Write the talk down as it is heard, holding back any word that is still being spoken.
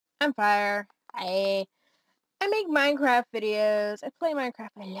I'm Fire. I make Minecraft videos. I play Minecraft.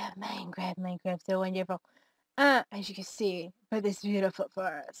 I love Minecraft. Minecraft's so wonderful. As you can see by this beautiful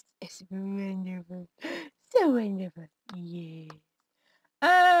forest. It's wonderful. So wonderful. Yeah.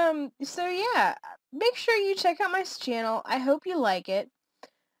 So yeah, make sure you check out my channel. I hope you like it.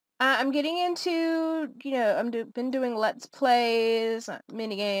 I'm getting into, been doing Let's Plays,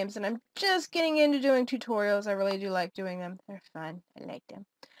 mini games, and I'm just getting into doing tutorials. I really do like doing them. They're fun. I like them.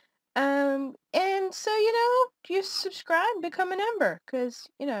 And so, you subscribe, become a member, because,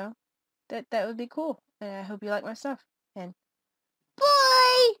 that would be cool. And I hope you like my stuff. And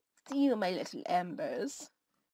bye! See you, my little embers.